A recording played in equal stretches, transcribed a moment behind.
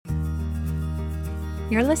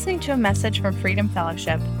You're listening to a message from Freedom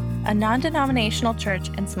Fellowship, a non-denominational church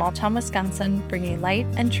in small-town Wisconsin, bringing light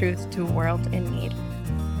and truth to a world in need.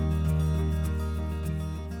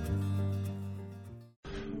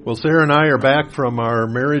 Well, Sarah and I are back from our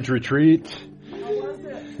marriage retreat. How was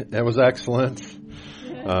it? That was excellent.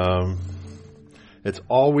 It's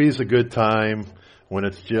always a good time when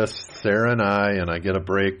it's just Sarah and I get a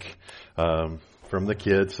break from the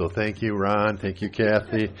kids. So thank you, Ron. Thank you,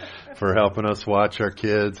 Kathy, for helping us watch our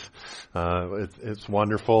kids. It's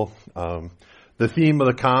wonderful. The theme of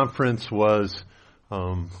the conference was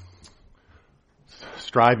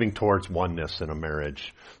striving towards oneness in a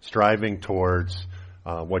marriage, striving towards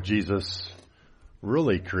what Jesus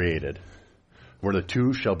really created, where the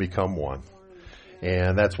two shall become one.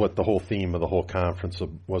 And that's what the whole theme of the whole conference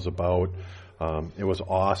was about. It was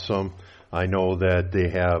awesome. I know that they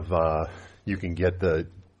have, you can get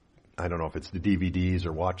I don't know if it's the DVDs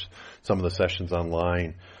or watch some of the sessions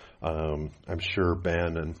online. I'm sure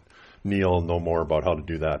Ben and Neil know more about how to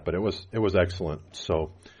do that, but it was excellent.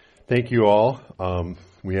 So thank you all.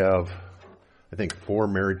 We have, I think, 4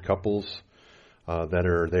 married couples that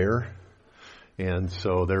are there. And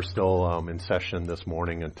so they're still in session this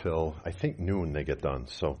morning until, I think, noon they get done.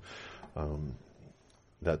 So I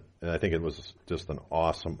think it was just an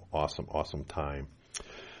awesome time.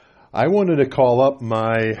 I wanted to call up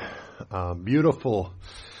my beautiful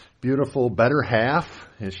better half.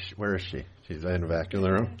 Where is she? She's in the back of the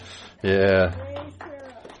room. Yeah.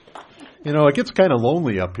 You know, it gets kind of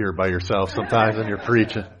lonely up here by yourself sometimes when you're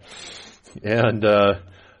preaching. And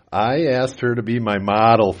I asked her to be my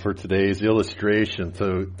model for today's illustration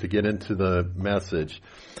to get into the message.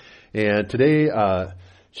 And today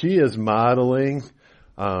she is modeling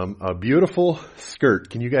a beautiful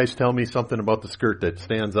skirt. Can you guys tell me something about the skirt that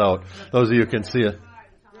stands out? Those of you who can see it.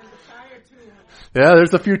 Yeah,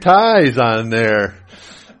 there's a few ties on there.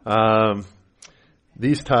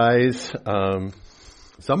 These ties, some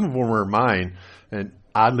of them were mine, and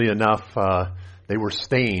oddly enough, they were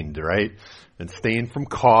stained, right? And stained from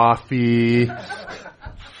coffee.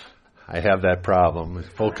 I have that problem.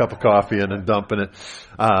 Full cup of coffee and then dumping it.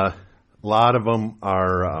 A lot of them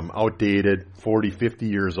are outdated, 40, 50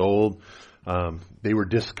 years old. They were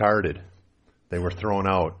discarded. They were thrown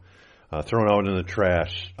out in the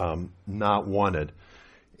trash, not wanted.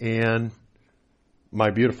 And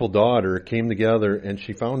my beautiful daughter came together and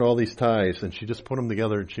she found all these ties and she just put them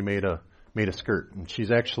together and she made a skirt. And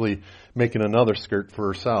she's actually making another skirt for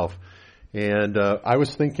herself. And I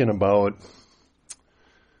was thinking about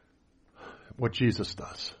what Jesus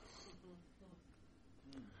does.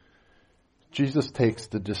 Jesus takes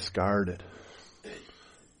the discarded,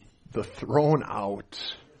 the thrown out,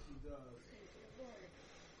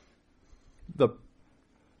 the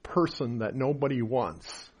person that nobody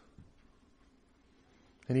wants.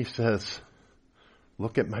 And he says,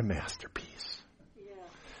 look at my masterpiece. Yeah.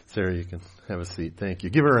 Sarah, you can have a seat. Thank you.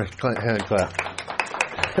 Give her a hand clap.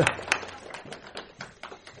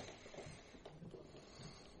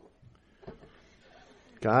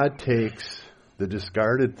 God takes the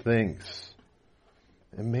discarded things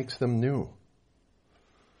and makes them new.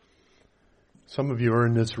 Some of you are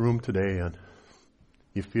in this room today and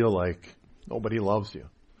you feel like nobody loves you.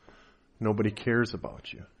 Nobody cares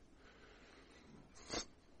about you.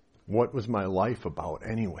 What was my life about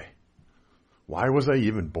anyway? Why was I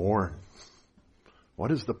even born?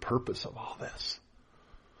 What is the purpose of all this?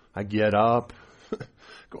 I get up,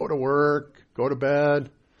 go to work, go to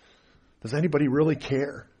bed. Does anybody really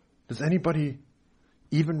care? Does anybody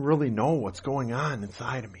even really know what's going on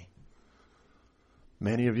inside of me?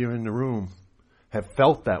 Many of you in the room have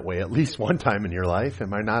felt that way at least one time in your life.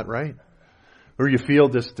 Am I not right? Or you feel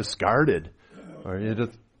just discarded, or you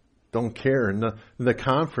just don't care. In the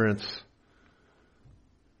conference,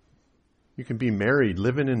 you can be married,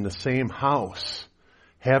 living in the same house,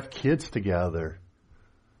 have kids together,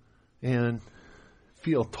 and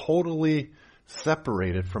feel totally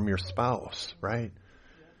separated from your spouse, right?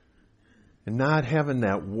 And not having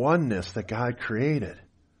that oneness that God created.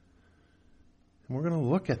 And we're going to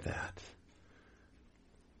look at that.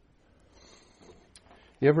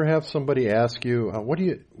 You ever have somebody ask you,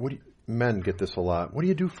 men get this a lot, what do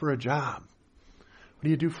you do for a job? What do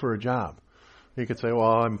you do for a job? You could say,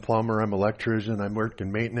 well, I'm a plumber, I'm an electrician, I'm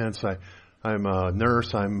working maintenance, I'm a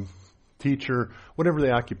nurse, I'm a teacher, whatever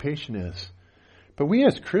the occupation is. But we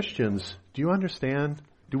as Christians, do we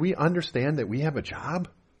understand that we have a job?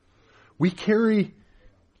 We carry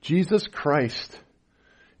Jesus Christ.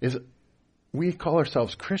 We call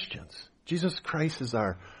ourselves Christians. Jesus Christ is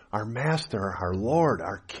our Master, our Lord,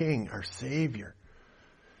 our King, our Savior.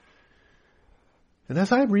 And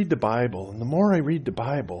as I read the Bible, and the more I read the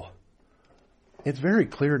Bible, it's very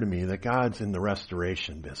clear to me that God's in the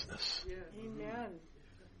restoration business. Amen.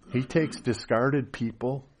 He takes discarded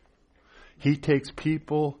people. He takes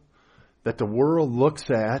people that the world looks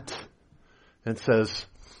at and says,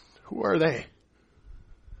 who are they?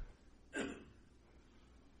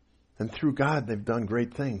 And through God, they've done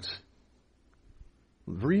great things.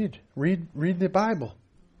 Read the Bible.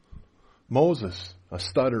 Moses, a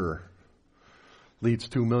stutterer, leads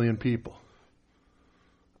 2 million people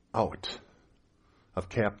out of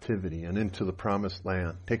captivity and into the promised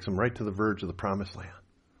land. Takes them right to the verge of the promised land.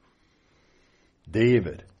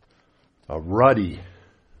 David, a ruddy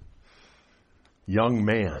young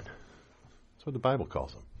man. That's what the Bible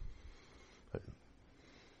calls him.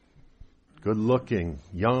 Good looking,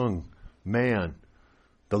 young man,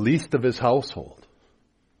 the least of his household,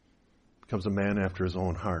 becomes a man after his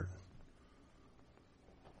own heart.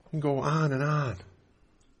 You can go on and on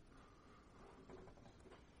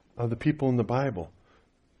of the people in the Bible.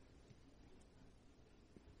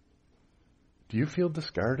 Do you feel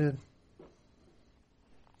discarded?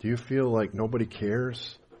 Do you feel like nobody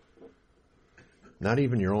cares? Not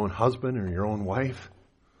even your own husband or your own wife?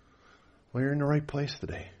 Well, you're in the right place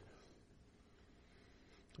today.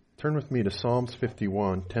 Turn with me to Psalms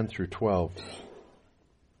 51, 10 through 12.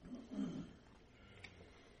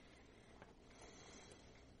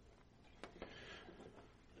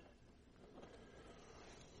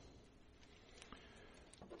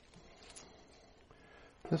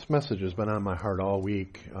 This message has been on my heart all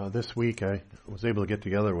week. This week I was able to get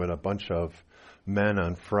together with a bunch of men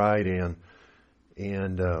on Friday,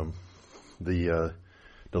 and the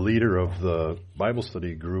leader of the Bible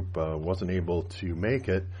study group wasn't able to make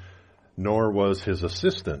it, nor was his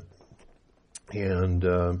assistant. And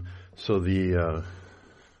so the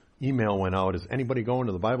email went out, is anybody going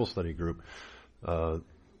to the Bible study group? The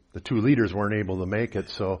two leaders weren't able to make it,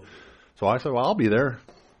 so I said, well, I'll be there.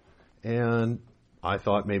 And I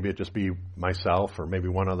thought maybe it'd just be myself or maybe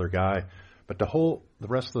one other guy. But the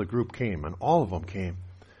rest of the group came, and all of them came.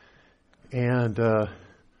 And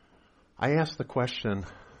I asked the question,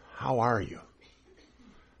 how are you?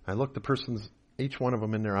 I looked each one of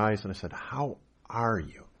them in their eyes, and I said, how are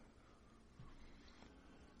you?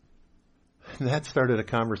 And that started a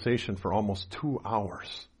conversation for almost 2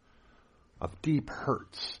 hours of deep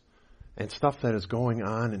hurts and stuff that is going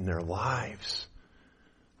on in their lives.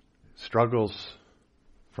 Struggles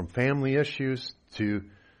from family issues to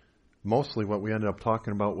mostly what we ended up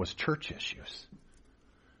talking about was church issues.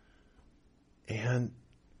 And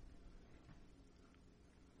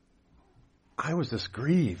I was just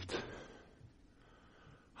grieved.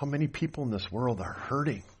 How many people in this world are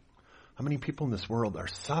hurting? How many people in this world are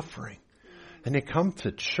suffering? And they come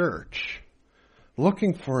to church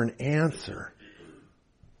looking for an answer.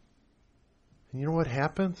 And you know what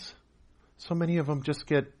happens? So many of them just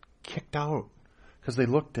get kicked out because they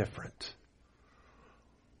look different.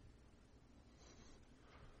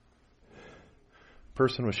 A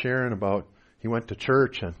person was sharing about he went to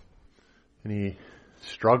church and he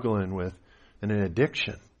struggling with an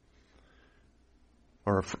addiction.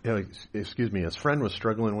 Or, his friend was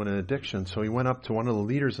struggling with an addiction, so he went up to one of the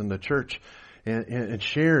leaders in the church and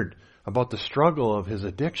shared about the struggle of his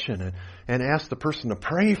addiction and asked the person to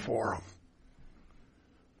pray for him.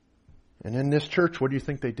 And in this church, what do you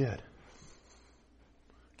think they did?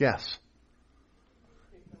 Guess.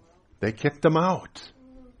 They kicked him out.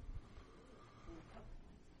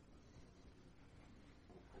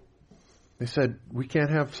 They said, we can't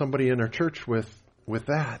have somebody in our church with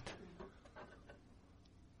that.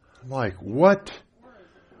 I'm like, what?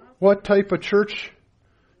 What type of church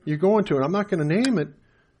you going to? And I'm not going to name it. And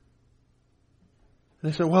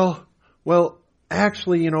they said, well,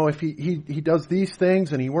 actually, if he does these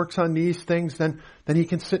things and he works on these things, then he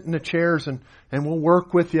can sit in the chairs and we'll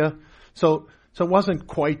work with you. So it wasn't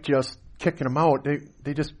quite just kicking him out.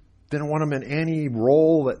 They just didn't want him in any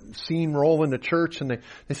scene role in the church. And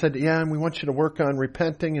they said, yeah, and we want you to work on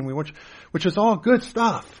repenting, and we want you, which is all good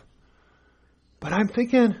stuff. But I'm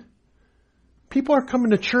thinking, people are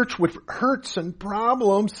coming to church with hurts and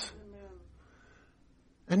problems.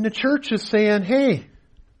 And the church is saying, hey,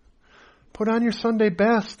 put on your Sunday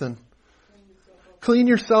best and clean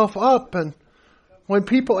yourself up. And when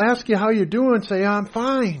people ask you how you're doing, say, I'm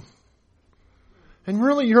fine. And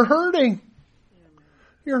really, you're hurting.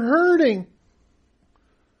 You're hurting.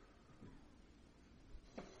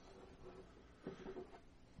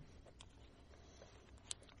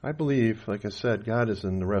 I believe, like I said, God is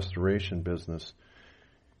in the restoration business.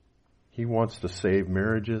 He wants to save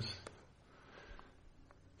marriages.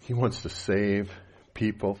 He wants to save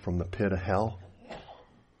people from the pit of hell.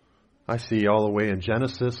 I see all the way in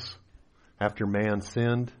Genesis, after man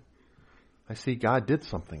sinned, I see God did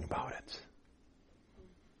something about it.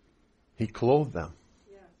 He clothed them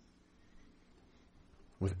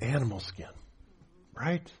with animal skin,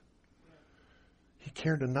 right? He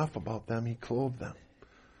cared enough about them, He clothed them.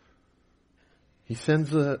 He sends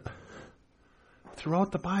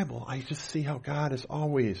throughout the Bible, I just see how God is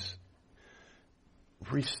always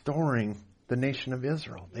restoring the nation of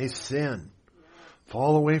Israel. They sin,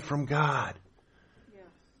 fall away from God.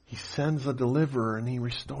 He sends a deliverer and He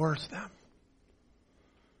restores them.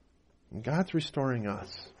 And God's restoring us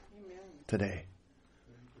today.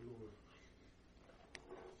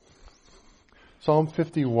 Psalm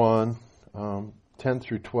 51, 10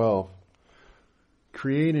 through 12.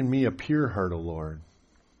 Create in me a pure heart, O Lord,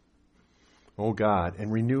 O God,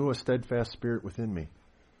 and renew a steadfast spirit within me.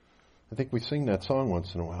 I think we sing that song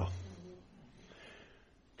once in a while.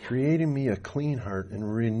 Create in me a clean heart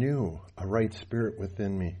and renew a right spirit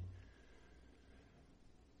within me.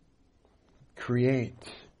 Create.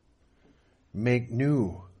 Make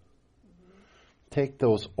new. Take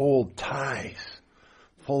those old ties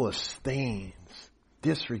full of stains,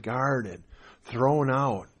 disregarded, thrown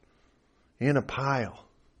out in a pile,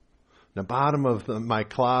 in the bottom of my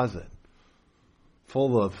closet,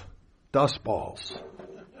 full of dust balls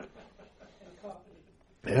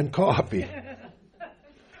and coffee.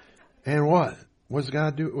 And what? What does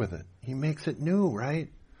God do with it? He makes it new, right?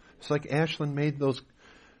 It's like Ashlyn made those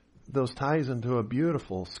ties into a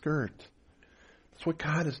beautiful skirt. That's what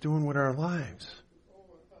God is doing with our lives.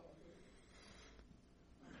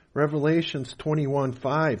 Revelations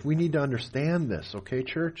 21:5. We need to understand this, okay,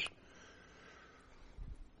 church?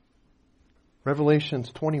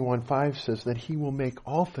 Revelations 21:5 says that He will make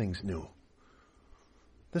all things new.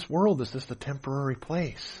 This world is just a temporary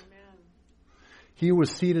place. He who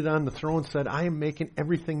was seated on the throne said, I am making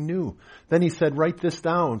everything new. Then He said, write this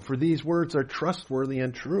down, for these words are trustworthy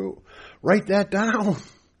and true. Write that down.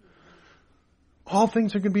 All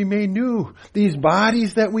things are going to be made new. These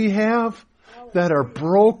bodies that we have that are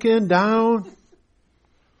broken down.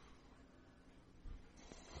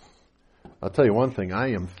 I'll tell you one thing.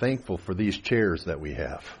 I am thankful for these chairs that we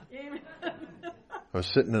have. I was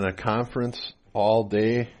sitting in a conference all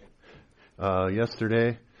day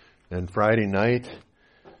yesterday and Friday night,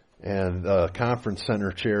 and the conference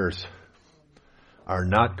center chairs are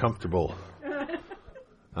not comfortable.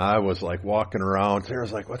 I was like walking around.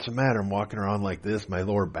 Sarah's like, what's the matter? I'm walking around like this. My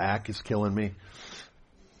lower back is killing me.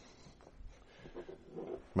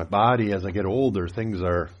 My body, as I get older, things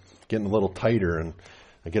are getting a little tighter and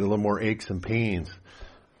I get a little more aches and pains.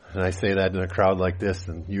 And I say that in a crowd like this,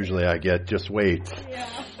 and usually I get, just wait. Yeah.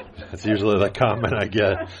 That's usually the comment I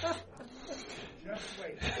get.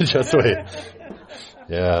 Just wait.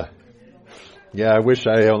 Yeah. Yeah, I wish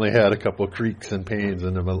I only had a couple of creaks and pains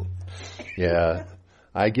in them. Yeah,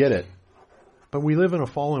 I get it. But we live in a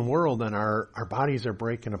fallen world, and our bodies are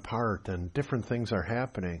breaking apart and different things are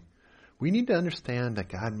happening. We need to understand that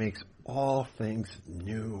God makes all things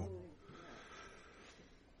new.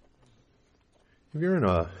 If you're in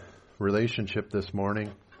a relationship this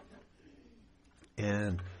morning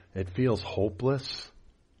and it feels hopeless,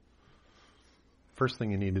 first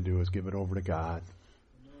thing you need to do is give it over to God.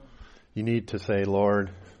 You need to say,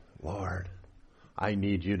 Lord, I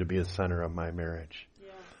need you to be the center of my marriage.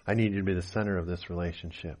 Yeah. I need you to be the center of this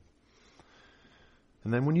relationship.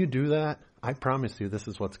 And then when you do that, I promise you this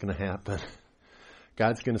is what's going to happen.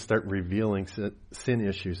 God's going to start revealing sin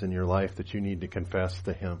issues in your life that you need to confess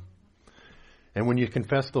to Him. And when you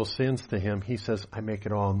confess those sins to Him, He says, I make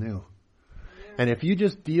it all new. Yeah. And if you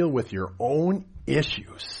just deal with your own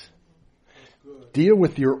issues,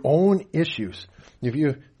 if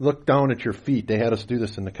you look down at your feet, they had us do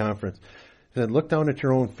this in the conference. They said, look down at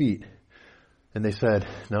your own feet. And they said,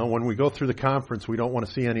 no, when we go through the conference, we don't want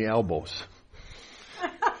to see any elbows.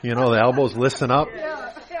 You know, the elbows, listen up.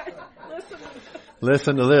 Yeah.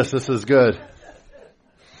 Listen to this. This is good.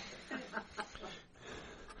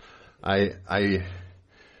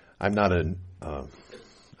 I'm not a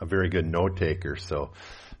very good note taker, so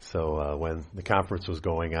when the conference was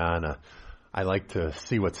going on, I like to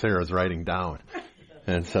see what Sarah's writing down,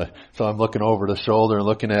 and so I'm looking over the shoulder and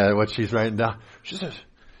looking at what she's writing down. She says,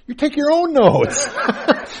 "You take your own notes."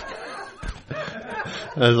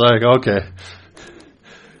 I was like, okay.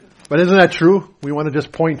 But isn't that true? We want to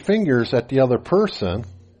just point fingers at the other person.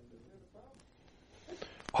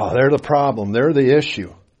 Oh, they're the problem. They're the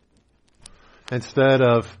issue. Instead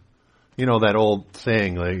of, that old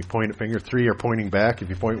saying, like you point a finger, three are pointing back if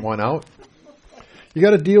you point one out. You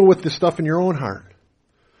got to deal with the stuff in your own heart.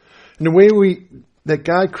 And the way that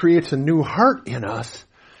God creates a new heart in us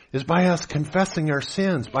is by us confessing our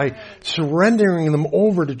sins, by surrendering them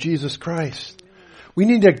over to Jesus Christ. We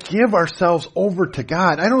need to give ourselves over to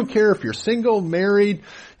God. I don't care if you're single, married,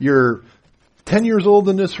 you're 10 years old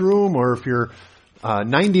in this room, or if you're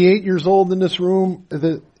 98 years old in this room,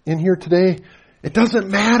 in here today. It doesn't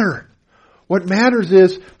matter. What matters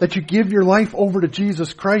is that you give your life over to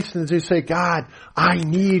Jesus Christ and you say, God, I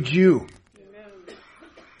need you. Amen.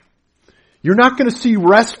 You're not going to see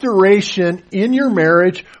restoration in your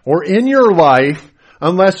marriage or in your life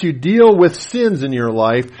unless you deal with sins in your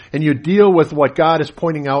life and you deal with what God is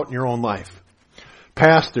pointing out in your own life.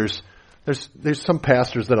 Pastors, there's some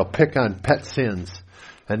pastors that'll pick on pet sins.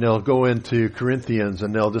 And they'll go into Corinthians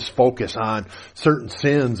and they'll just focus on certain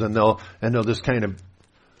sins and they'll just kind of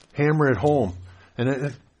hammer it home.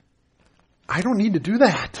 And I don't need to do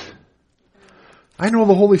that. I know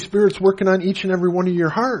the Holy Spirit's working on each and every one of your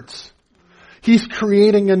hearts. He's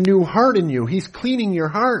creating a new heart in you. He's cleaning your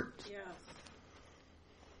heart.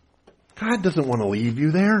 God doesn't want to leave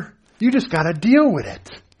you there. You just got to deal with it.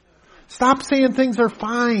 Stop saying things are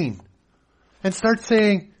fine and start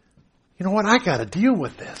saying, you know what? I got to deal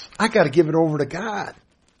with this. I got to give it over to God.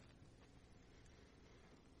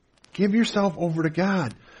 Give yourself over to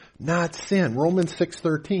God, not sin. Romans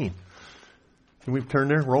 6:13. Can we turn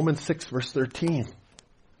there? Romans 6 verse 13.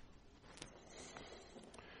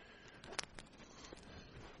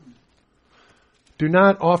 Do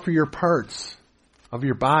not offer your parts of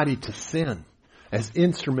your body to sin as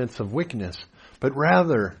instruments of wickedness, but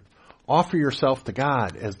rather offer yourself to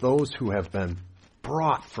God as those who have been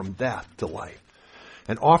brought from death to life,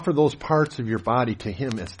 and offer those parts of your body to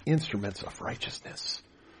Him as instruments of righteousness.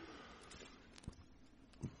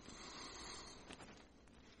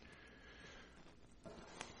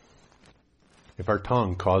 If our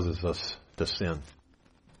tongue causes us to sin,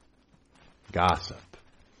 gossip,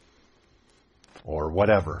 or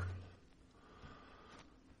whatever,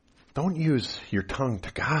 don't use your tongue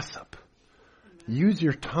to gossip. Use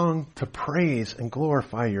your tongue to praise and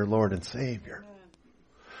glorify your Lord and Savior.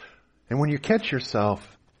 And when you catch yourself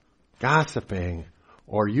gossiping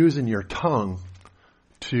or using your tongue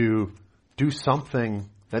to do something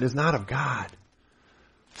that is not of God,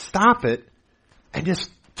 stop it and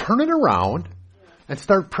just turn it around and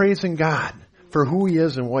start praising God for who He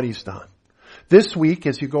is and what He's done. This week,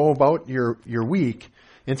 as you go about your week,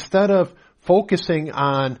 instead of focusing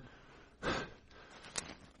on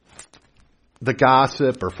the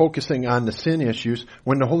gossip or focusing on the sin issues,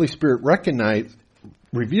 when the Holy Spirit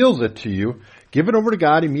reveals it to you, give it over to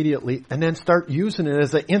God immediately and then start using it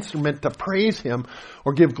as an instrument to praise Him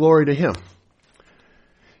or give glory to Him.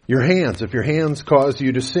 Your hands, if your hands cause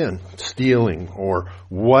you to sin, stealing or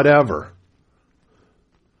whatever,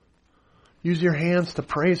 use your hands to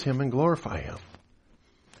praise Him and glorify Him.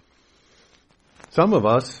 Some of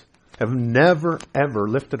us have never ever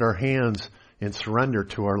lifted our hands in surrender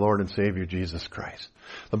to our Lord and Savior Jesus Christ.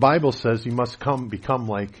 The Bible says you must become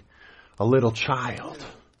like a little child.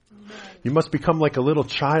 You must become like a little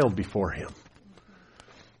child before Him.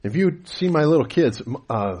 If you see my little kids,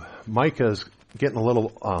 Micah's getting a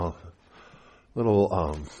little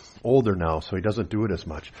older now, so he doesn't do it as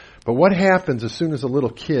much. But what happens as soon as a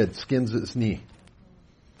little kid skins his knee?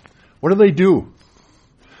 What do?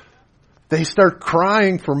 They start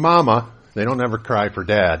crying for mama. They don't ever cry for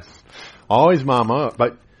dad. Always mama,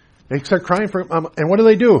 but they start crying for mama. And what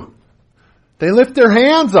do? They lift their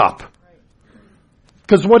hands up.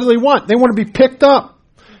 Because what do they want? They want to be picked up.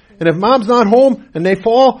 And if mom's not home and they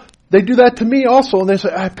fall, they do that to me also. And they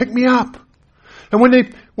say, pick me up. And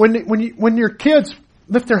when your kids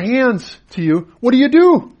lift their hands to you, what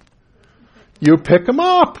do? You pick them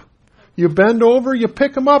up. You bend over, you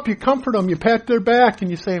pick them up, you comfort them, you pat their back,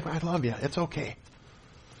 and you say, I love you. It's okay.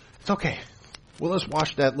 It's okay. We'll just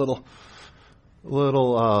wash that little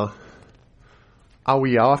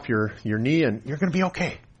owie off your knee, and you're going to be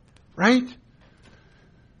okay. Right?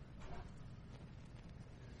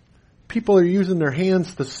 People are using their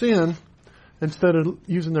hands to sin instead of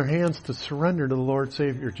using their hands to surrender to the Lord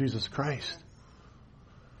Savior Jesus Christ.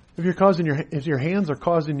 If your hands are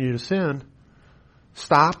causing you to sin,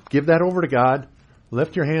 stop, give that over to God,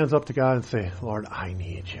 lift your hands up to God and say, Lord, I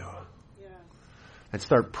need you. Yeah. And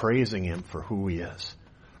start praising Him for who He is.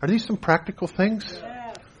 Are these some practical things?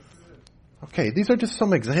 Yeah. Okay, these are just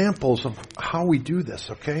some examples of how we do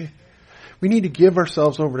this, okay? We need to give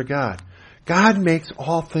ourselves over to God. God makes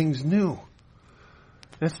all things new.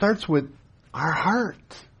 And it starts with our heart.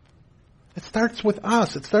 It starts with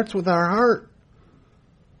us. It starts with our heart.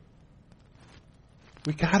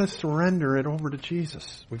 We got to surrender it over to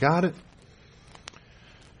Jesus. We got it.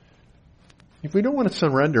 If we don't want to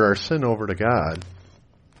surrender our sin over to God,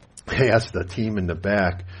 I asked the team in the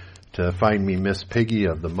back to find me Miss Piggy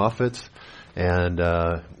of the Muffets, and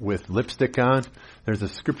with lipstick on. There's a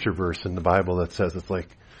scripture verse in the Bible that says it's like,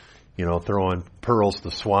 throwing pearls to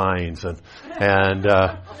swines, and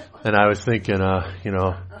I was thinking,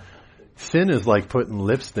 sin is like putting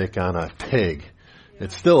lipstick on a pig.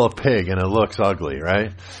 It's still a pig and it looks ugly,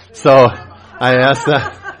 right? So I asked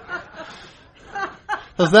that.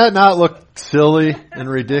 Does that not look silly and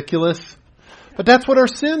ridiculous? But that's what our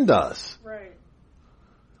sin does. Right.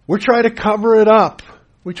 We try to cover it up.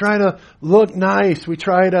 We try to look nice. We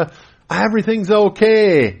try to, everything's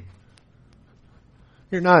okay.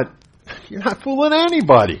 You're not fooling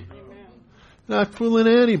anybody. Amen. Not fooling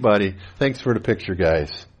anybody. Thanks for the picture,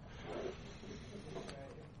 guys.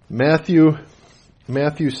 Matthew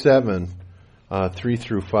 7, 3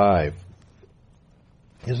 through 5.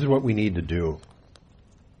 This is what we need to do.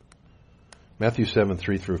 Matthew 7,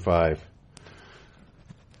 3 through 5.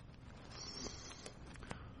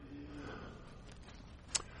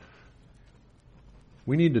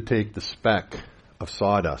 We need to take the speck of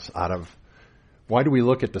sawdust out of... Why do we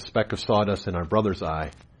look at the speck of sawdust in our brother's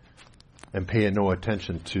eye and pay no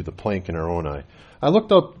attention to the plank in our own eye? I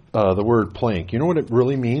looked up the word plank. You know what it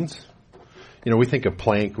really means? We think of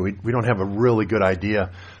plank. We don't have a really good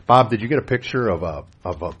idea. Bob, did you get a picture of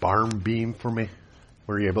a barn beam for me?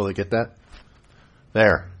 Were you able to get that?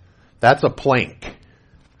 There. That's a plank.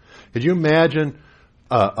 Could you imagine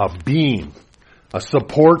a beam, a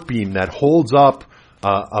support beam that holds up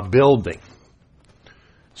a building?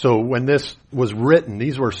 So when this was written,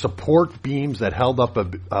 these were support beams that held up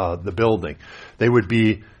the building. They would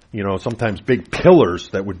be, sometimes big pillars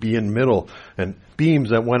that would be in the middle and beams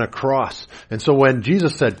that went across. And so when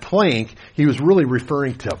Jesus said plank, he was really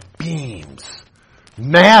referring to beams.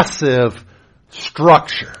 Massive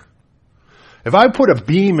structure. If I put a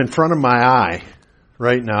beam in front of my eye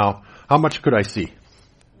right now, how much could I see?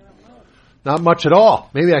 Not much at all.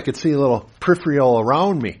 Maybe I could see a little peripheral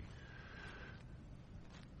around me.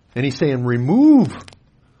 And he's saying, remove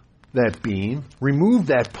that beam, remove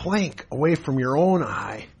that plank away from your own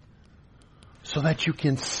eye so that you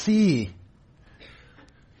can see.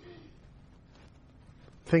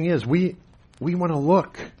 Thing is, we want to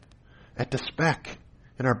look at the speck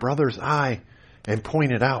in our brother's eye and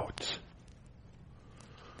point it out.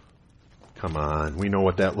 Come on, we know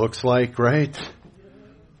what that looks like, right?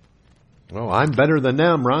 Oh, I'm better than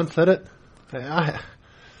them. Ron said it. At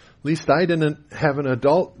least I didn't have an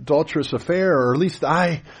adulterous affair, or at least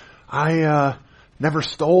I never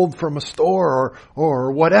stole from a store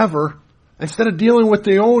or whatever. Instead of dealing with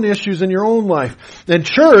the own issues in your own life. And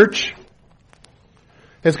church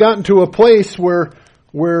has gotten to a place where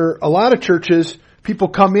a lot of churches, people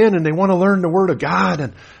come in and they want to learn the Word of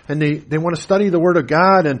God and they want to study the Word of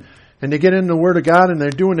God and they get into the Word of God and they're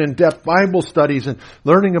doing in-depth Bible studies and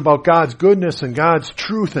learning about God's goodness and God's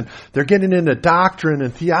truth, and they're getting into doctrine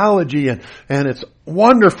and theology and it's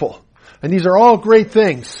wonderful. And these are all great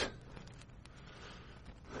things.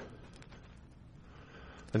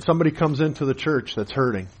 And somebody comes into the church that's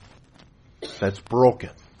hurting, that's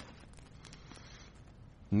broken.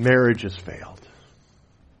 Marriage has failed.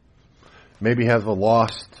 Maybe has a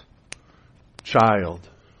lost child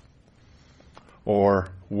or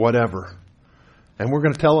whatever. And we're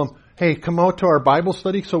going to tell them, hey, come out to our Bible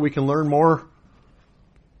study so we can learn more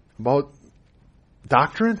about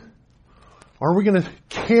doctrine? Or are we going to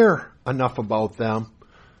care enough about them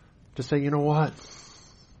to say, you know what?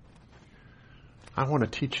 I want to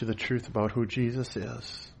teach you the truth about who Jesus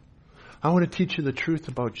is. I want to teach you the truth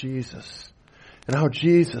about Jesus and how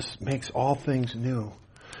Jesus makes all things new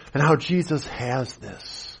and how Jesus has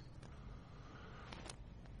this.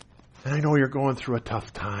 And I know you're going through a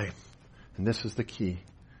tough time, and this is the key.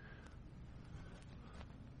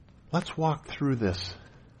 Let's walk through this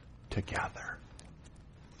together.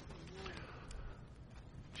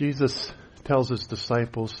 Jesus tells his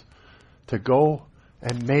disciples to go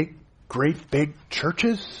and make great big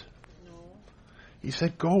churches. No. He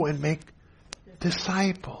said, go and make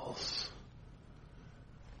disciples.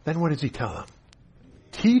 Then what does he tell them?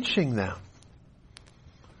 Teaching them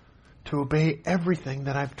to obey everything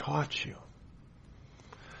that I've taught you.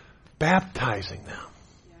 Baptizing them.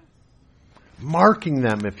 Yes. Marking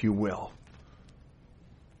them, if you will,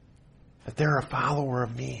 that they're a follower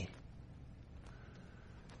of me.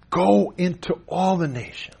 Go into all the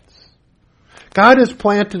nations. God has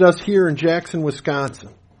planted us here in Jackson,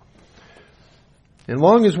 Wisconsin. And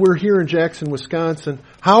long as we're here in Jackson, Wisconsin,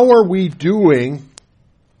 how are we doing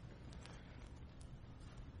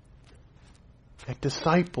at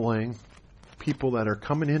discipling people that are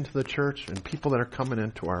coming into the church and people that are coming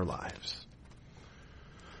into our lives?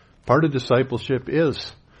 Part of discipleship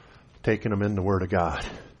is taking them in the Word of God,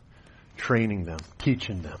 training them,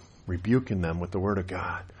 teaching them, rebuking them with the Word of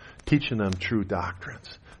God, teaching them true doctrines.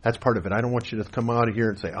 That's part of it. I don't want you to come out of here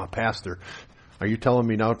and say, "Oh, Pastor, are you telling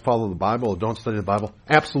me now to follow the Bible or don't study the Bible?"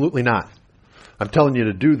 Absolutely not. I'm telling you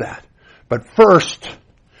to do that. But first,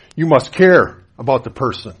 you must care about the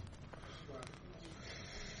person.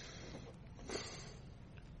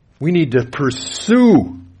 We need to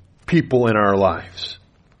pursue people in our lives.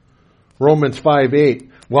 Romans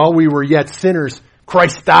 5:8, while we were yet sinners,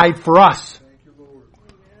 Christ died for us. Thank you, Lord.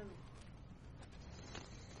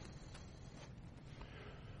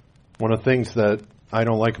 One of the things that I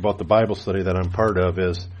don't like about the Bible study that I'm part of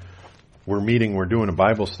is we're doing a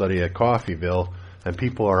Bible study at Coffeyville, and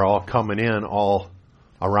people are all coming in all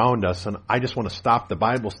around us, and I just want to stop the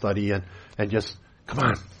Bible study and just, come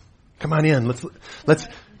on in, let's,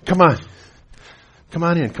 come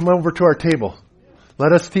on in, come over to our table.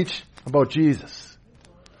 Let us teach about Jesus.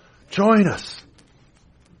 Join us.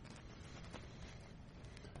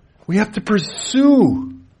 We have to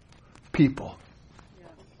pursue people.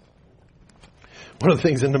 One of the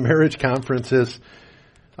things in the marriage conference is,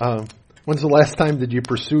 when's the last time did you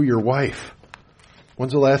pursue your wife?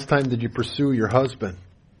 When's the last time did you pursue your husband?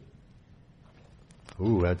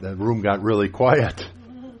 Ooh, that room got really quiet.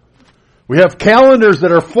 We have calendars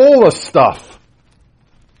that are full of stuff.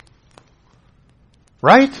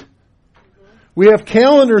 Right? We have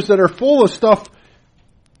calendars that are full of stuff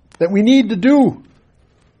that we need to do.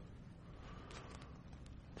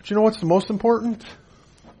 But you know what's the most important?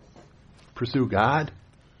 Pursue God.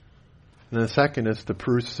 And the second is to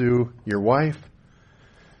pursue your wife.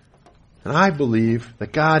 And I believe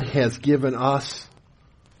that God has given us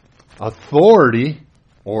authority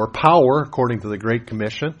or power, according to the Great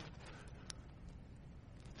Commission,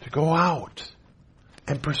 to go out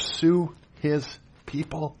and pursue His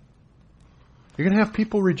people. You're going to have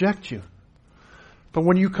people reject you. But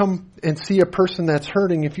when you come and see a person that's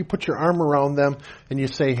hurting, if you put your arm around them and you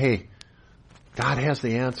say, "Hey, God has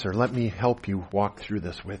the answer. Let me help you walk through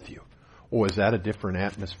this with you." Oh, is that a different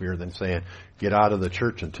atmosphere than saying, "Get out of the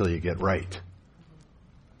church until you get right"?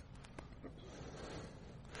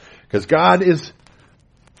 Because God is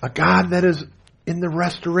a God that is in the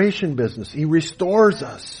restoration business. He restores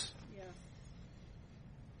us. Yeah.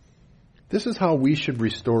 This is how we should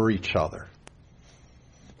restore each other.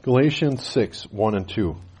 Galatians 6:1 and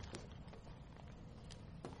 2.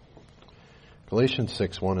 Galatians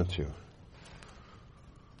 6:1 and 2.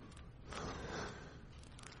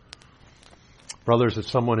 Brothers, if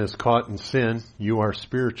someone is caught in sin, you are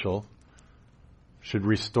spiritual, should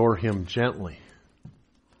restore him gently.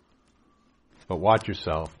 But watch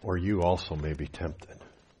yourself, or you also may be tempted.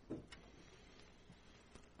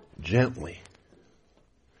 Gently.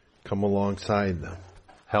 Come alongside them.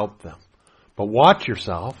 Help them. But watch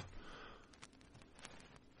yourself.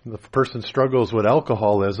 If a person struggles with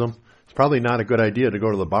alcoholism, it's probably not a good idea to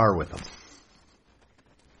go to the bar with them.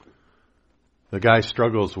 The guy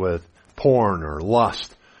struggles with porn or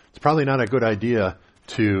lust, it's probably not a good idea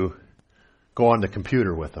to go on the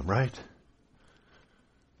computer with them, right?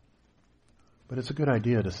 But it's a good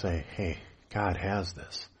idea to say, "Hey, God has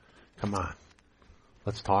this. Come on.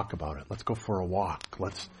 Let's talk about it. Let's go for a walk.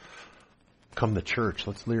 Let's come to church.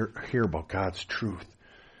 Let's hear about God's truth."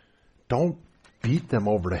 Don't beat them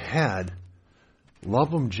over the head.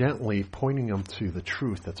 Love them gently, pointing them to the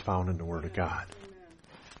truth that's found in the Word of God.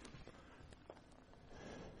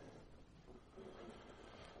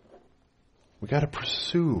 We got to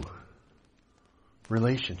pursue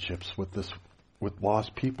relationships with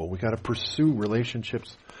lost people. We got to pursue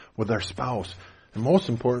relationships with our spouse, and most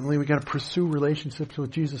importantly, we got to pursue relationships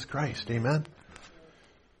with Jesus Christ. Amen.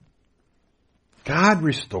 God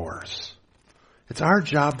restores. It's our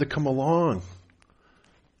job to come along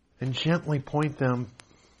and gently point them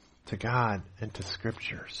to God and to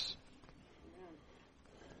Scriptures.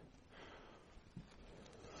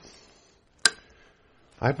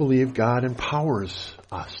 I believe God empowers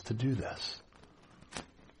us to do this.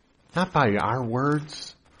 Not by our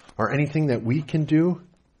words or anything that we can do,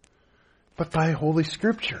 but by Holy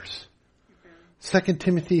Scriptures. 2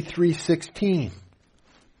 Timothy 3:16.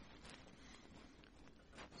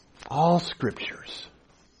 All Scriptures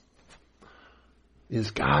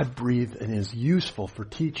is God-breathed and is useful for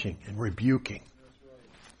teaching and rebuking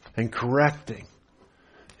and correcting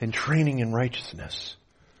and training in righteousness.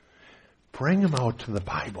 Bring them out to the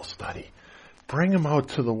Bible study. Bring them out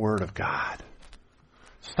to the Word of God.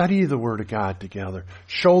 Study the Word of God together.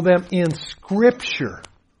 Show them in Scripture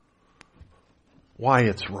why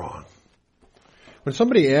it's wrong. When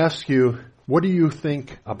somebody asks you, "What do you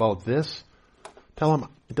think about this?" Tell them,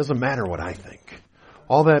 It doesn't matter what I think.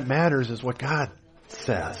 All that matters is what God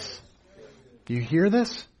says. Do you hear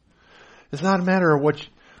this? It's not a matter of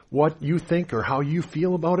what you think or how you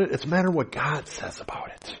feel about it. It's a matter of what God says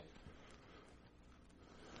about it.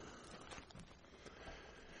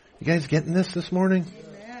 You guys getting this morning?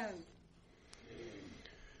 Amen.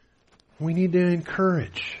 We need to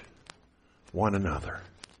encourage one another.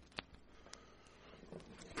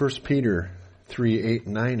 1 Peter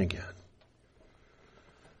 3:8-9 again.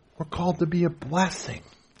 We're called to be a blessing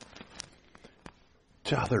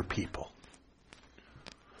to other people.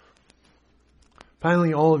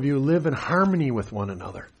 Finally, all of you live in harmony with one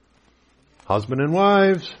another. Husband and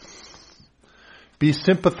wives, be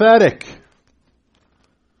sympathetic.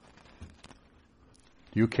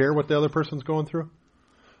 Do you care what the other person's going through?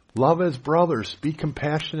 Love as brothers. Be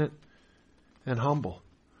compassionate and humble.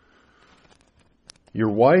 Your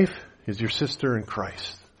wife is your sister in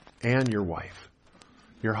Christ and your wife.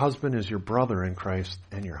 Your husband is your brother in Christ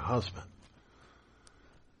and your husband.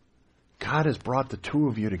 God has brought the two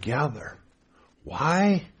of you together.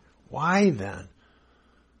 Why? Why then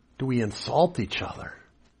do we insult each other?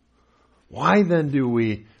 Why then do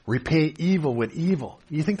we repay evil with evil?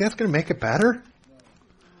 You think that's going to make it better?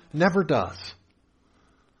 Never does.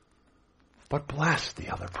 But bless the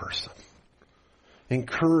other person.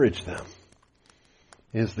 Encourage them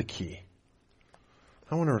is the key.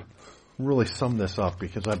 I want to really sum this up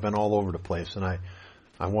because I've been all over the place, and I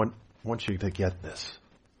want you to get this.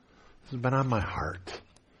 This has been on my heart.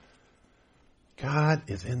 God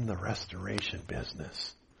is in the restoration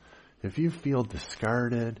business. If you feel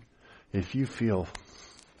discarded, if you feel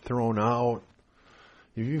thrown out,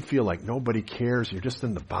 if you feel like nobody cares, you're just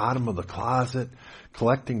in the bottom of the closet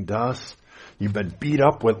collecting dust, you've been beat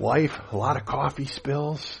up with life, a lot of coffee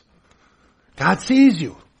spills, God sees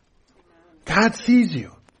you. God sees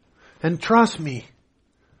you. And trust me,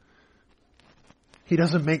 He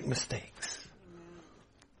doesn't make mistakes.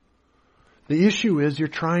 The issue is you're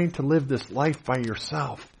trying to live this life by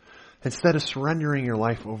yourself instead of surrendering your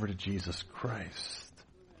life over to Jesus Christ.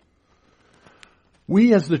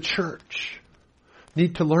 We as the church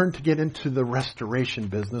need to learn to get into the restoration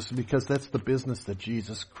business because that's the business that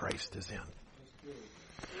Jesus Christ is in.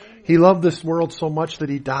 He loved this world so much that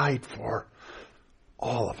He died for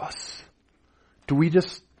all of us. Do we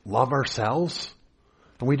just love ourselves?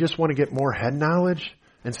 And we just want to get more head knowledge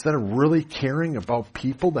instead of really caring about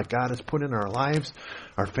people that God has put in our lives,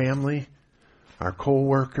 our family, our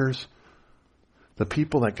co-workers, the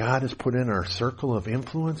people that God has put in our circle of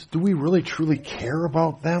influence? Do we really truly care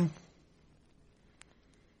about them?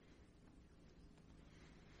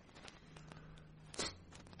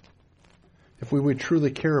 If we would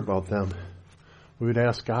truly care about them, we would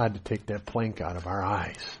ask God to take that plank out of our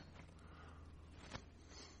eyes.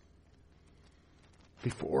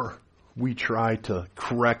 Before we try to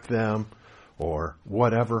correct them or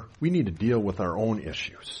whatever, we need to deal with our own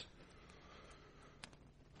issues.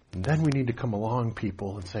 And then we need to come along,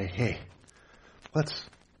 people, and say, hey, let's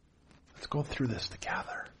go through this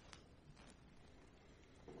together.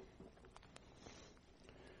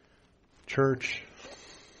 Church,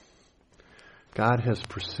 God has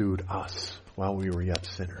pursued us while we were yet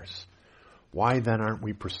sinners. Why then aren't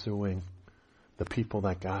we pursuing the people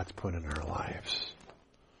that God's put in our lives?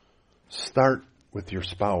 Start with your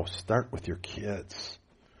spouse. Start with your kids.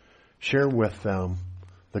 Share with them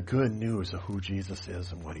the good news of who Jesus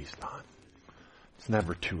is and what He's done. It's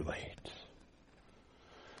never too late.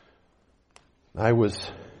 I was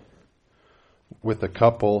with a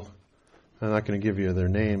couple, I'm not going to give you their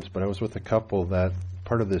names, but I was with a couple that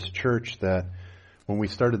part of this church that when we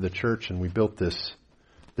started the church and we built this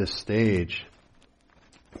stage,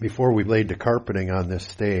 before we laid the carpeting on this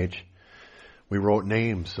stage, we wrote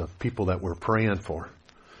names of people that we're praying for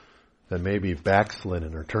that maybe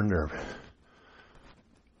backslidden or turned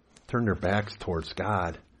their backs towards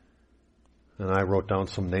God. And I wrote down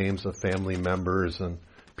some names of family members and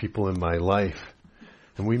people in my life.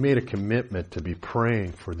 And we made a commitment to be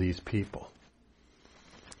praying for these people.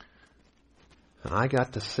 And I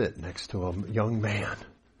got to sit next to a young man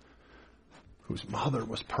whose mother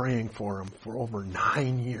was praying for him for over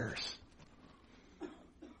 9 years.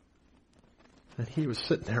 And he was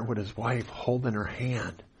sitting there with his wife holding her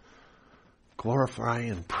hand, glorifying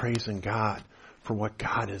and praising God for what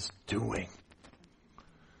God is doing.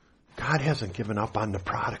 God hasn't given up on the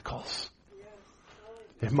prodigals.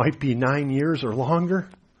 It might be 9 years or longer,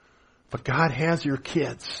 but God has your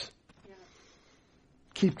kids.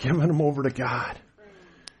 Keep giving them over to God.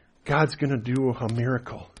 God's going to do a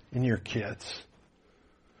miracle in your kids.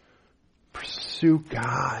 Pursue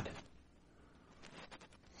God.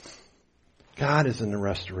 God is in the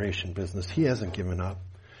restoration business. He hasn't given up.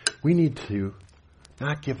 We need to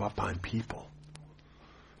not give up on people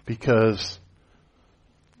because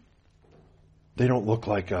they don't look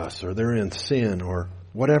like us or they're in sin or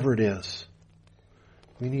whatever it is.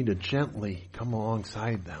 We need to gently come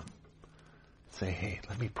alongside them. Say, hey,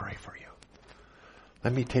 let me pray for you.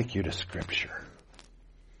 Let me take you to Scripture.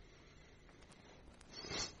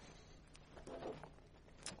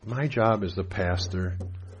 My job as a pastor,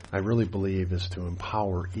 I really believe, is to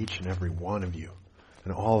empower each and every one of you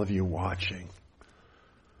and all of you watching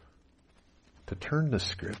to turn to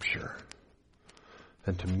Scripture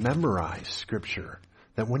and to memorize Scripture,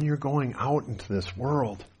 that when you're going out into this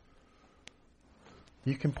world,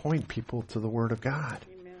 you can point people to the Word of God.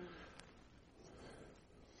 Amen.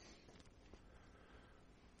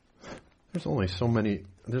 There's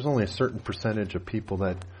only a certain percentage of people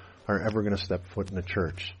that are ever going to step foot in the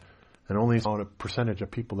church. And only a percentage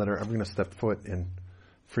of people that are ever going to step foot in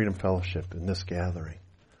Freedom Fellowship, in this gathering.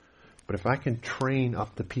 But if I can train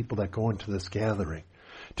up the people that go into this gathering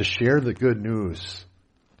to share the good news,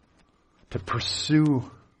 to pursue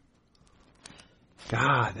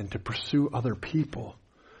God and to pursue other people,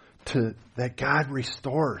 that God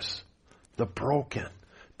restores the broken,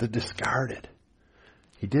 the discarded.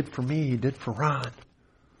 He did for me, He did for Ron.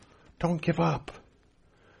 Don't give up.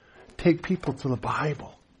 Take people to the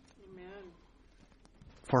Bible. Amen.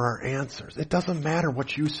 For our answers. It doesn't matter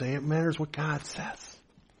what you say, it matters what God says.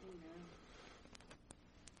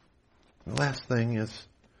 Amen. The last thing is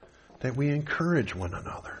that we encourage one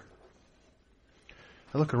another.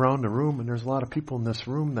 I look around the room and there's a lot of people in this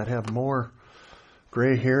room that have more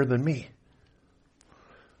gray hair than me.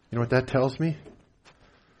 You know what that tells me?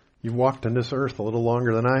 You've walked on this earth a little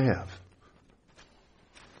longer than I have.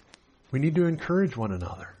 We need to encourage one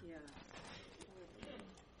another.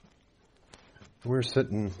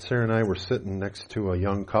 Sarah and I were sitting next to a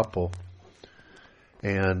young couple,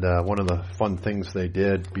 and one of the fun things they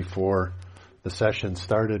did before the session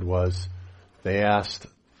started was they asked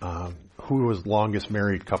who was the longest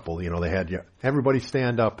married couple. You know, they had everybody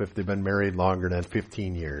stand up if they've been married longer than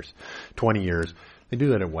 15 years, 20 years. They do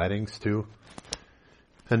that at weddings too.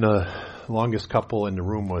 And the longest couple in the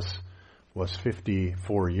room was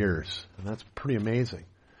 54 years, and that's pretty amazing.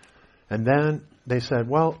 And then they said,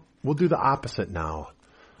 well, we'll do the opposite now.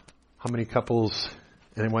 How many couples?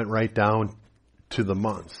 And it went right down to the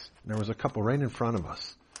months. And there was a couple right in front of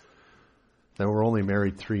us that were only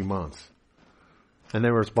married 3 months. And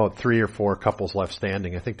there was about 3 or 4 couples left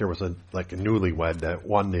standing. I think there was a newlywed that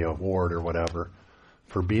won the award or whatever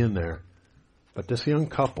for being there. But this young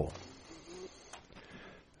couple,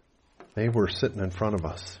 they were sitting in front of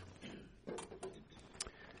us.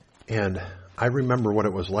 And I remember what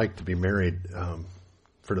it was like to be married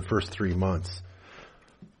for the first 3 months.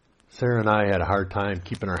 Sarah and I had a hard time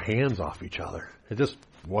keeping our hands off each other. It just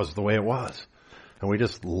was the way it was. And we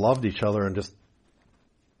just loved each other and just,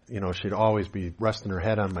 she'd always be resting her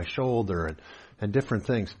head on my shoulder and different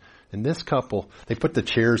things. And this couple, they put the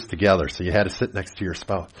chairs together, so you had to sit next to your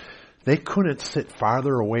spouse. They couldn't sit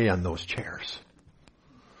farther away on those chairs.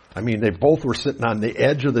 I mean, they both were sitting on the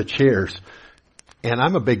edge of the chairs. And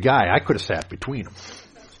I'm a big guy. I could have sat between them.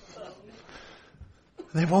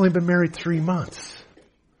 They've only been married 3 months.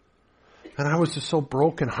 And I was just so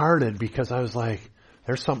brokenhearted because I was like,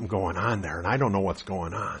 there's something going on there and I don't know what's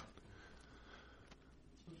going on.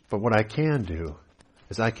 But what I can do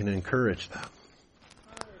is I can encourage them.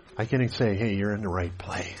 I can say, hey, you're in the right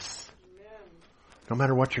place. No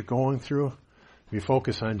matter what you're going through, if you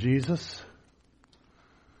focus on Jesus,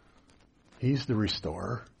 He's the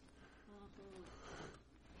restorer.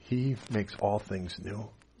 He makes all things new.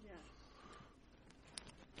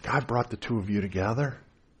 God brought the two of you together.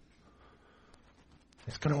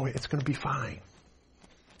 It's going to be fine.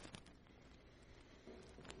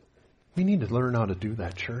 We need to learn how to do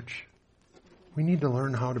that, church. We need to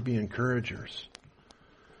learn how to be encouragers.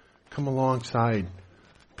 Come alongside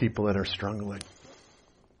people that are struggling.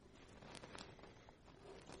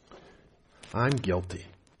 I'm guilty.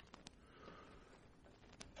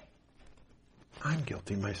 I'm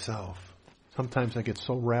guilty myself. Sometimes I get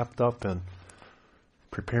so wrapped up in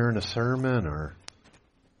preparing a sermon or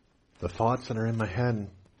the thoughts that are in my head.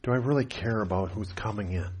 Do I really care about who's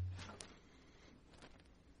coming in?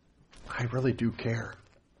 I really do care.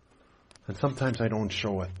 And sometimes I don't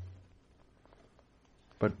show it.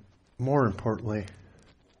 But more importantly,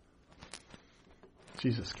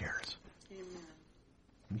 Jesus cares. Amen.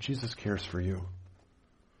 And Jesus cares for you.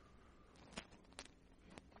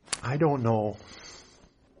 I don't know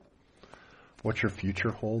what your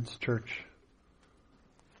future holds, church.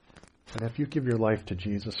 But if you give your life to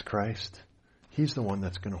Jesus Christ, He's the one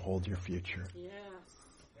that's going to hold your future. Yes.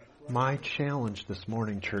 My challenge this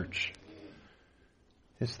morning, church,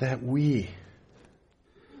 is that we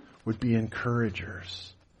would be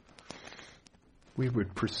encouragers. We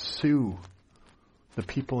would pursue the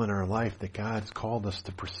people in our life that God's called us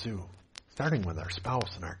to pursue, starting with our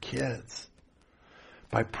spouse and our kids,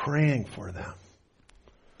 by praying for them,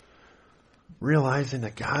 realizing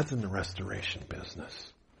that God's in the restoration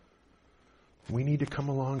business. We need to come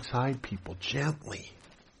alongside people gently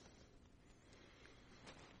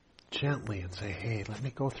and say, hey, let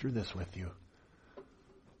me go through this with you.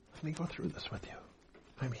 Let me go through this with you.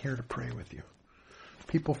 I'm here to pray with you.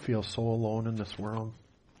 People feel so alone in this world.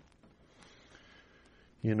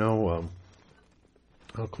 You know,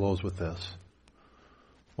 I'll close with this.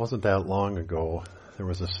 It wasn't that long ago, there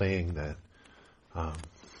was a saying that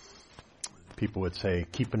people would say,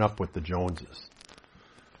 keeping up with the Joneses.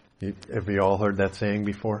 Have you all heard that saying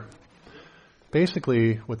before?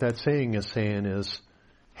 Basically, what that saying is,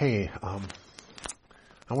 hey, I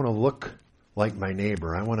want to look like my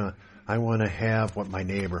neighbor. I want to have what my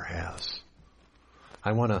neighbor has.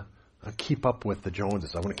 I want to keep up with the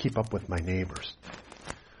Joneses. I want to keep up with my neighbors.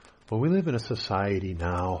 Well, we live in a society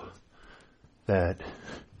now that,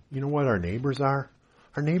 you know what our neighbors are?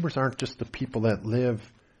 Our neighbors aren't just the people that live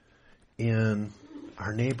in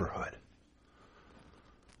our neighborhood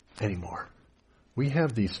anymore. We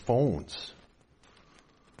have these phones.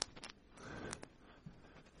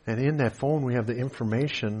 And in that phone, we have the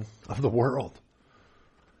information of the world.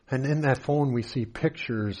 And in that phone, we see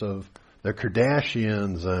pictures of the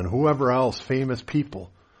Kardashians and whoever else, famous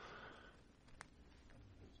people.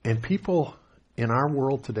 And people in our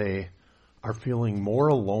world today are feeling more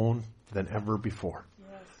alone than ever before.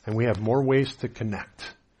 Yes. And we have more ways to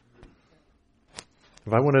connect.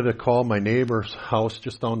 If I wanted to call my neighbor's house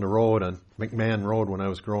just down the road on McMahon Road when I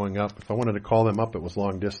was growing up, if I wanted to call them up, it was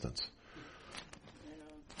long distance.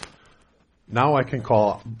 Now I can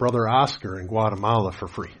call Brother Oscar in Guatemala for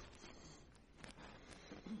free.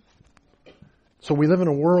 So we live in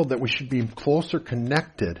a world that we should be closer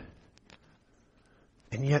connected,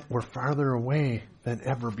 and yet we're farther away than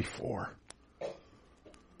ever before.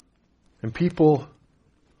 And people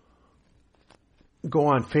go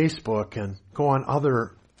on Facebook and go on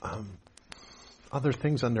other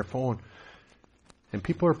things on their phone, and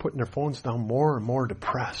people are putting their phones down more and more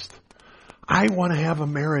depressed. I want to have a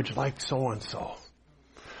marriage like so-and-so.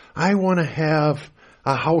 I want to have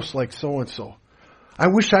a house like so-and-so. I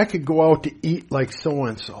wish I could go out to eat like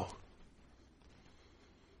so-and-so.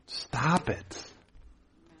 Stop it.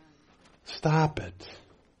 Stop it.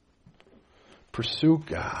 Pursue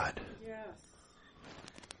God. Yes.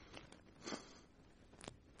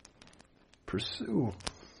 Pursue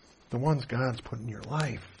the ones God's put in your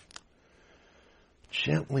life.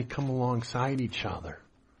 Gently come alongside each other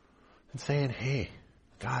and saying, hey,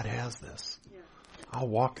 God has this. Yeah. I'll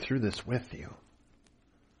walk through this with you.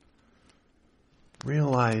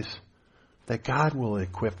 Realize that God will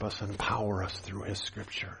equip us and empower us through His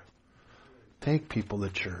Scripture. Take people to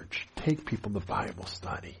church. Take people to Bible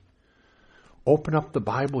study. Open up the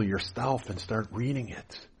Bible yourself and start reading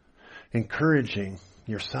it. Encouraging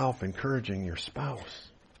yourself, encouraging your spouse.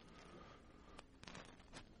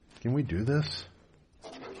 Can we do this?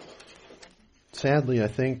 Sadly, I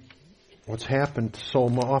think what's happened so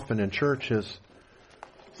often in church is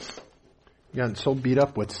we've gotten so beat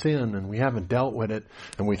up with sin and we haven't dealt with it,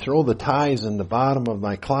 and we throw the ties in the bottom of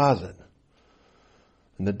my closet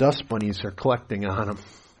and the dust bunnies are collecting on them.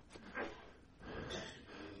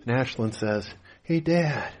 And Ashlyn says, hey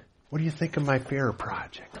Dad, what do you think of my fair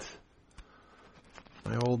project?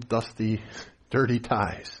 My old dusty, dirty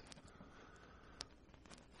ties.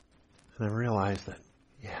 And I realized that,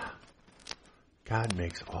 yeah, God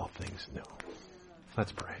makes all things new.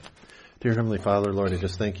 Let's pray. Dear Heavenly Father, Lord, I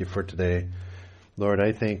just thank you for today. Lord,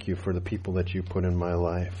 I thank you for the people that you put in my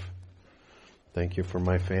life. Thank you for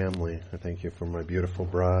my family. I thank you for my beautiful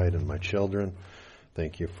bride and my children.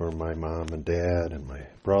 Thank you for my mom and dad and my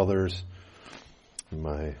brothers, and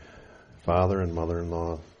my father and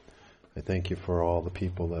mother-in-law. I thank you for all the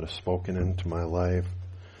people that have spoken into my life.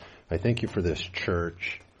 I thank you for this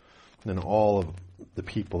church and all of the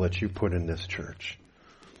people that you put in this church.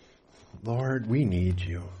 Lord, we need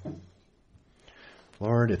you.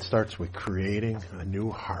 Lord, it starts with creating a new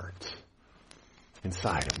heart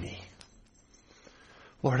inside of me.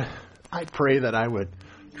 Lord, I pray that I would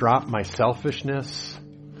drop my selfishness,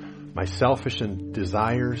 my selfish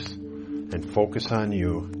desires, and focus on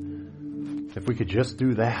you. If we could just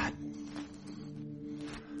do that,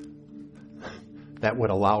 that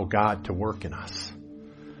would allow God to work in us.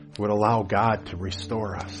 It would allow God to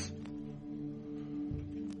restore us.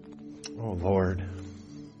 Oh, Lord,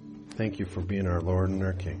 thank you for being our Lord and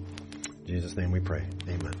our King. In Jesus' name we pray.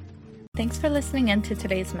 Amen. Thanks for listening in to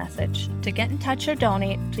today's message. To get in touch or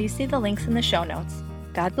donate, please see the links in the show notes.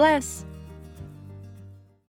 God bless.